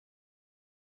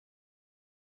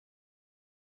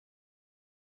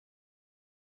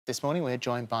This morning we're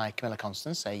joined by Camilla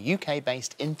Constance, a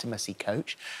UK-based intimacy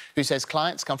coach who says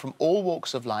clients come from all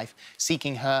walks of life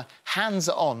seeking her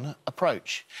hands-on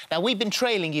approach. Now, we've been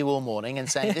trailing you all morning and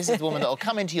saying this is the woman that will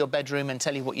come into your bedroom and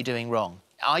tell you what you're doing wrong.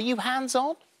 Are you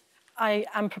hands-on? I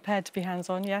am prepared to be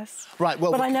hands-on, yes. Right,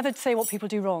 well... But I never say what people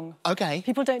do wrong. OK.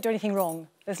 People don't do anything wrong.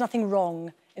 There's nothing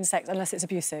wrong in sex unless it's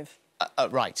abusive.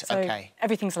 Right, so OK.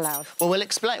 Everything's allowed. Well, we'll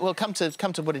explain... We'll come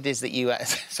to what it is that you,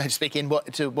 so to speak,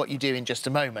 what you do in just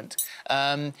a moment.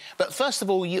 But first of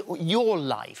all, your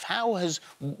life.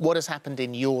 What has happened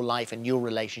in your life and your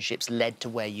relationships led to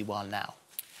where you are now?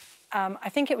 I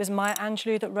think it was Maya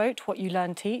Angelou that wrote What You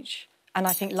Learn, Teach. And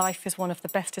I think life is one of the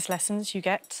bestest lessons you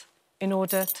get in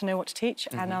order to know what to teach.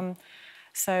 Mm-hmm. And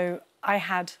so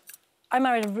I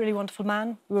married a really wonderful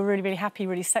man. We were really, really happy,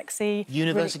 really sexy.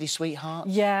 University sweetheart?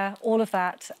 Yeah, all of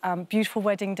that. Beautiful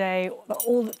wedding day,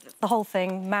 the whole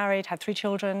thing. Married, had 3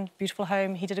 children, beautiful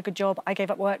home. He did a good job. I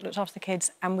gave up work, looked after the kids,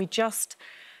 and we just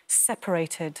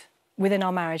separated within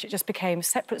our marriage. It just became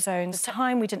separate zones. At the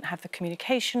time, we didn't have the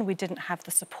communication, we didn't have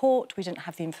the support, we didn't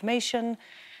have the information,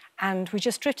 and we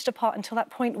just drifted apart until that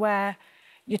point where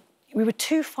we were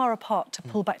too far apart to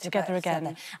pull back together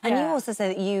again. And you also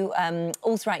said that you,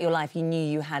 all throughout your life, you knew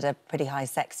you had a pretty high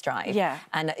sex drive. Yeah.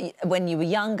 And when you were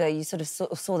younger, you sort of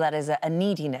saw that as a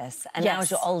neediness. And now as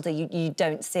you're older, you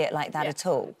don't see it like that at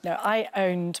all. No, I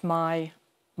owned my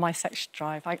sex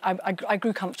drive. I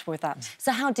grew comfortable with that.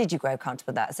 So how did you grow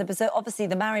comfortable with that? So obviously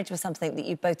the marriage was something that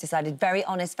you both decided, very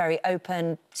honest, very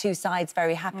open, 2 sides,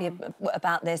 very happy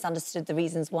about this, understood the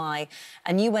reasons why.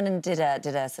 And you went and did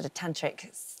a sort of tantric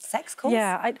sex course?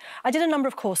 Yeah, I did a number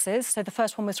of courses. So the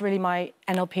first one was really my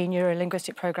NLP,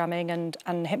 neuro-linguistic programming and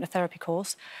hypnotherapy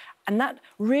course. And that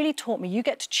really taught me you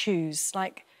get to choose.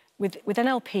 Like with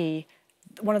NLP,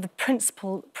 one of the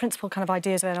principal kind of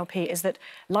ideas of NLP is that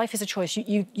life is a choice.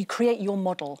 You create your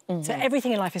model. Mm-hmm. So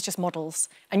everything in life is just models,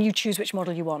 and you choose which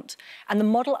model you want. And the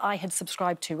model I had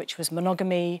subscribed to, which was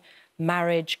monogamy,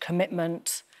 marriage,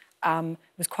 commitment,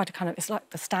 was quite a kind of... It's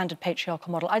like the standard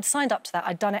patriarchal model. I'd signed up to that,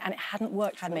 I'd done it, and it hadn't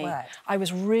worked for me. I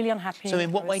was really unhappy. So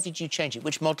in what way did you change it?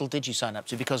 Which model did you sign up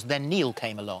to? Because then Neil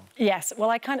came along. Yes,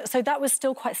 well, so that was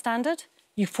still quite standard.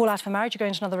 You fall out of a marriage, you go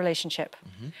into another relationship.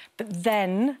 Mm-hmm. But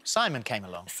then... Simon came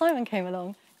along.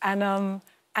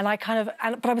 And I kind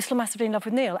of... but I was still massively in love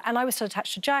with Neil, and I was still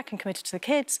attached to Jack and committed to the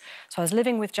kids. So I was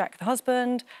living with Jack, the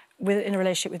husband, in a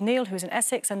relationship with Neil, who was in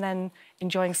Essex, and then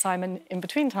enjoying Simon in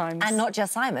between times. And not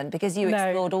just Simon, because you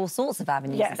explored all sorts of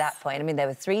avenues at that point. I mean, there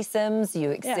were threesomes,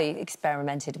 you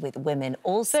experimented with women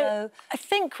also. So I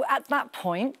think at that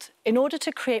point, in order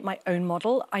to create my own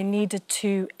model, I needed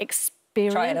to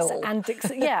try it all. And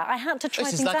I had to try things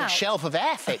out. This is like a shelf of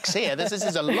ethics here. This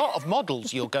is a lot of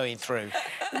models you're going through.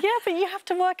 Yeah, but you have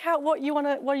to work out what you want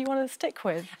to stick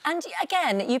with. And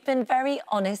again, you've been very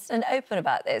honest and open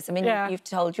about this. I mean, you've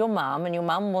told your mum, and your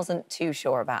mum wasn't too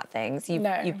sure about things.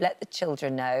 You've let the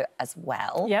children know as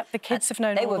well. Yeah, the kids have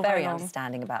known. They were very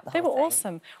understanding about the whole thing. They were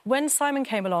awesome. When Simon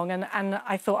came along, and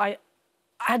I thought I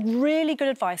had really good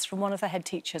advice from one of the head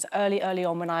teachers early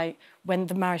on when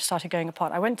the marriage started going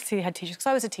apart. I went to see the head teacher because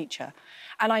I was a teacher,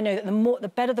 and I know that the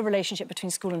better the relationship between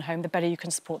school and home, the better you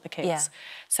can support the kids. Yeah.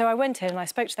 So I went in and I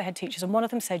spoke to the head teachers, and one of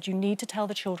them said, you need to tell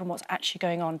the children what's actually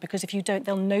going on, because if you don't,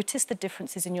 they'll notice the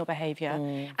differences in your behaviour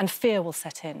and fear will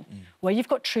set in. Where you've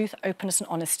got truth, openness and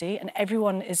honesty, and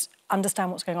everyone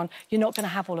understand what's going on, you're not going to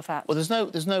have all of that. Well,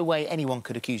 there's no way anyone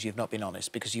could accuse you of not being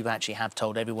honest, because you actually have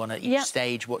told everyone at each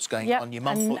stage what's going on. Your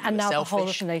mum thought you were selfish. And now the whole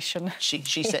of the nation.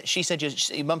 She said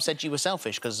your mum said you were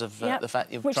selfish because of the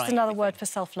fact you're Which is another word for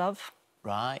self-love.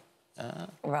 Right.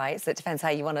 Right, so it depends how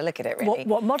you want to look at it, really.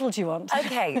 What model do you want?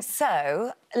 OK,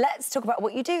 so let's talk about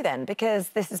what you do then, because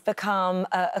this has become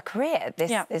a career.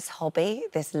 This hobby,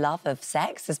 this love of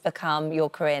sex has become your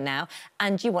career now,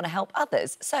 and you want to help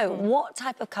others. So what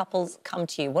type of couples come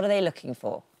to you? What are they looking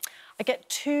for? I get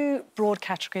 2 broad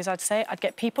categories, I'd say. I'd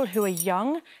get people who are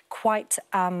young, quite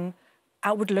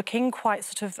outward-looking, quite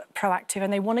sort of proactive,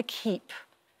 and they want to keep...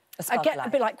 I get a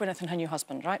bit like Gwyneth and her new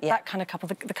husband, right? Yeah. That kind of couple.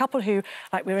 The couple who,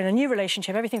 like, we're in a new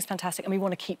relationship, everything's fantastic, and we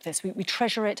want to keep this. We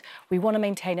treasure it, we want to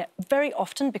maintain it, very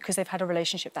often because they've had a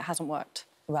relationship that hasn't worked.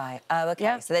 Right. Oh, OK.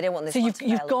 Yeah. So they don't want this. So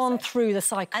you've gone through the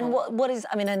cycle. And what is...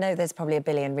 I mean, I know there's probably a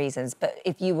billion reasons, but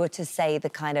if you were to say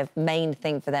the kind of main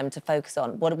thing for them to focus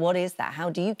on, what is that? How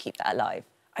do you keep that alive?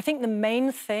 I think the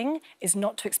main thing is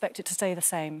not to expect it to stay the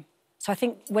same. So I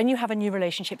think when you have a new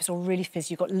relationship, it's all really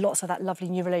fizzy. You've got lots of that lovely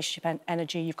new relationship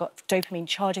energy. You've got dopamine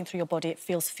charging through your body. It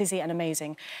feels fizzy and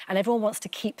amazing. And everyone wants to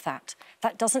keep that.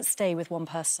 That doesn't stay with one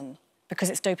person because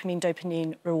it's dopamine.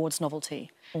 Dopamine rewards novelty.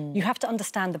 You have to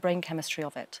understand the brain chemistry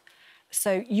of it.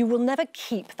 So you will never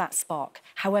keep that spark.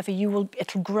 However,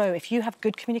 it'll grow. If you have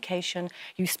good communication,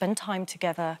 you spend time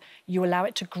together, you allow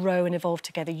it to grow and evolve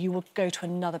together, you will go to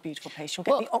another beautiful place. You'll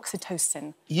get the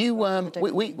oxytocin.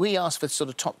 We asked for sort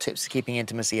of top tips to keeping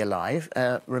intimacy alive.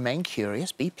 Remain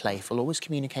curious, be playful, always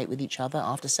communicate with each other.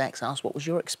 After sex, ask what was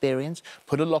your experience.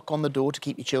 Put a lock on the door to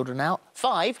keep your children out.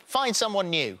 5, find someone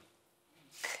new.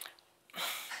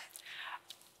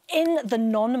 In the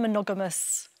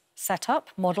non-monogamous setup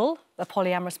model, the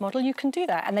polyamorous model, you can do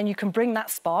that. And then you can bring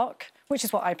that spark, which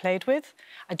is what I played with.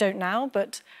 I don't now,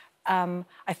 but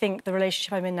I think the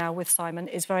relationship I'm in now with Simon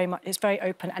is very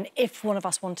open. And if one of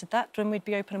us wanted that, then we'd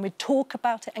be open and we'd talk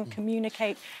about it and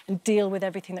communicate and deal with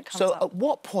everything that comes up. So at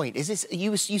what point is this...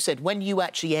 You said when you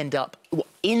actually end up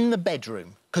in the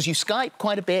bedroom, because you Skype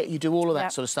quite a bit, you do all of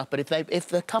that sort of stuff, but if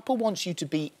the couple wants you to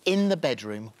be in the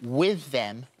bedroom with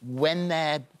them when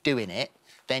they're doing it,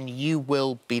 then you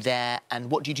will be there. And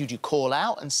what do? Do you call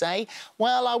out and say,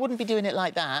 well, I wouldn't be doing it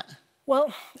like that?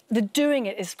 Well, the doing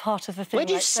it is part of the thing. Where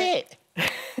do you sit?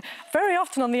 Very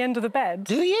often on the end of the bed.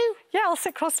 Do you? Yeah, I'll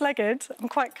sit cross-legged. I'm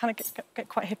quite get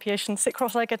quite hippie-ish and sit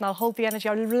cross-legged and I'll hold the energy.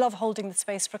 I love holding the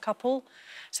space for a couple.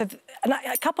 So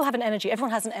a couple have an energy.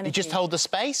 Everyone has an energy. You just hold the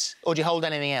space, or do you hold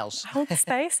anything else? I hold the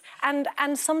space, and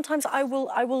sometimes I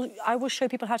will show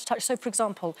people how to touch. So, for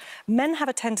example, men have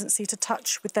a tendency to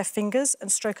touch with their fingers and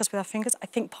stroke us with our fingers. I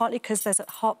think partly because there's a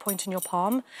heart point in your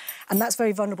palm, and that's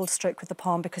very vulnerable to stroke with the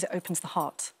palm because it opens the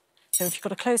heart. So if you've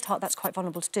got a closed heart, that's quite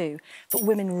vulnerable to do. But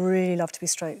women really love to be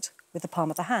stroked with the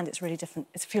palm of the hand. It's really different.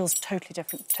 It feels totally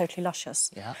different, totally luscious.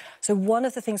 Yeah. So one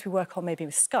of the things we work on maybe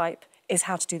with Skype is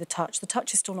how to do the touch. The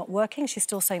touch is still not working. She's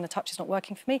still saying the touch is not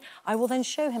working for me. I will then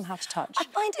show him how to touch. I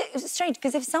find it strange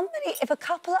because if a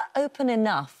couple are open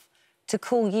enough to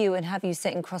call you and have you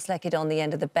sitting cross-legged on the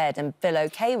end of the bed and feel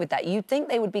OK with that, you'd think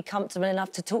they would be comfortable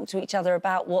enough to talk to each other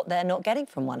about what they're not getting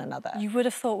from one another. You would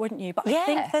have thought, wouldn't you? But I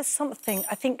think there's something...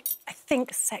 I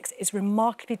think sex is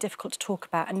remarkably difficult to talk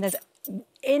about, and there's...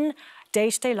 In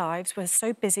day-to-day lives, we're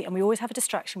so busy and we always have a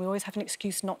distraction, we always have an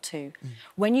excuse not to.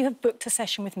 When you have booked a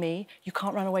session with me, you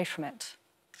can't run away from it.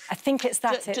 I think it's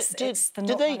that, it's the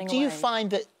not running away. Do you find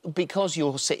that because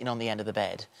you're sitting on the end of the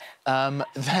bed,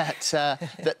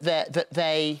 that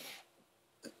they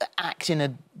act in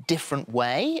a different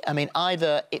way? I mean,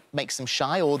 either it makes them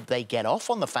shy or they get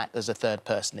off on the fact there's a third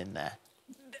person in there.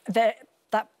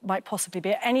 That might possibly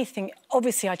be anything.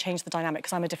 Obviously, I change the dynamic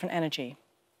because I'm a different energy.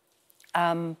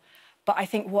 But I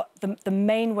think what the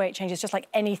main way it changes, just like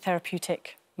any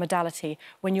therapeutic modality,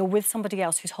 when you're with somebody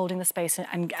else who's holding the space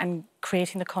and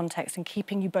creating the context and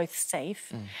keeping you both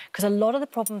safe, because a lot of the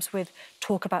problems with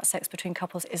talk about sex between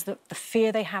couples is that the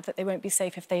fear they have that they won't be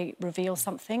safe if they reveal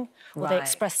something or they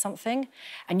express something,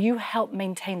 and you help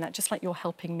maintain that, just like you're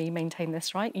helping me maintain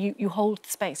this, right? You hold the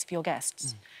space for your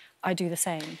guests. I do the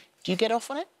same. Do you get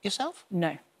off on it yourself?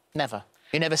 No. Never?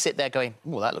 You never sit there going,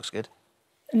 oh, that looks good?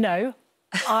 No.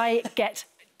 I get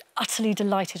utterly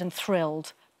delighted and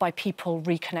thrilled by people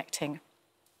reconnecting.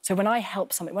 So when I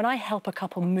help a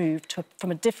couple move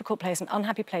from a difficult place, an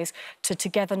unhappy place, to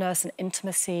togetherness and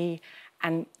intimacy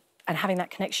and having that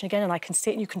connection again, and I can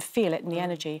see it and you can feel it in the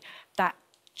energy, that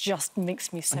just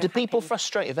makes me so happy. Do people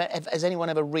frustrate you? Has anyone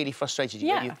ever really frustrated you?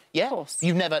 Yeah, of course.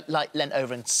 You've never, like, leant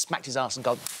over and smacked his ass and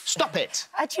gone, stop it!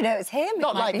 How do you know it's him?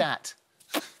 Not like that.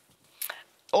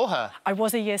 Or her. I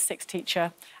was a Year 6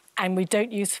 teacher, and we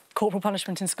don't use corporal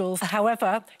punishment in schools.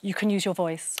 However, you can use your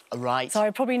voice. Right. So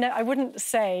I wouldn't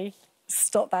say,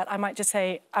 stop that. I might just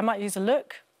say, I might use a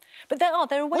look. But there are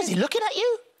ways... Was he looking at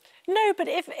you? No, but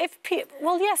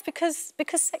well, yes, because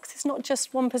sex is not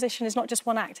just one position, it's not just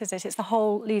one act, is it? It's the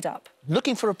whole lead-up.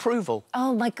 Looking for approval.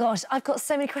 Oh, my gosh, I've got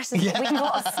so many questions. Yeah. We've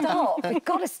got to stop. We've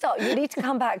got to stop. You need to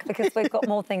come back because we've got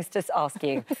more things to ask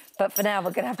you. But for now,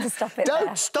 we're going to have to stop it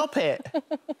Don't stop it.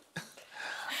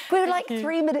 We're like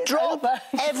 3 minutes over.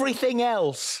 Everything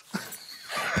else.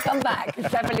 Come back.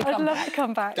 Definitely come back. I'd love to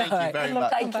come back. Thank you very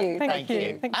much. Thank you. Thank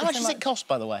you. How much does it cost,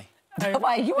 by the way?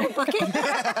 Why, you want booking?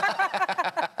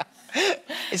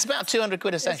 It's about 200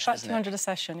 quid a session, it's about isn't 200 a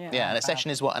session, yeah. Yeah, and a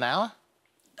session is, what, an hour?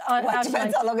 Well,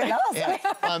 depends how long it lasts. Yeah.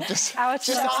 I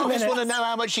just want to know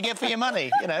how much you get for your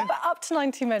money, you know. But up to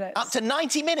 90 minutes. Up to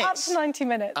 90 minutes? Up to 90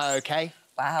 minutes. OK.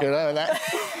 Wow. Good over that.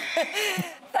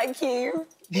 Thank you.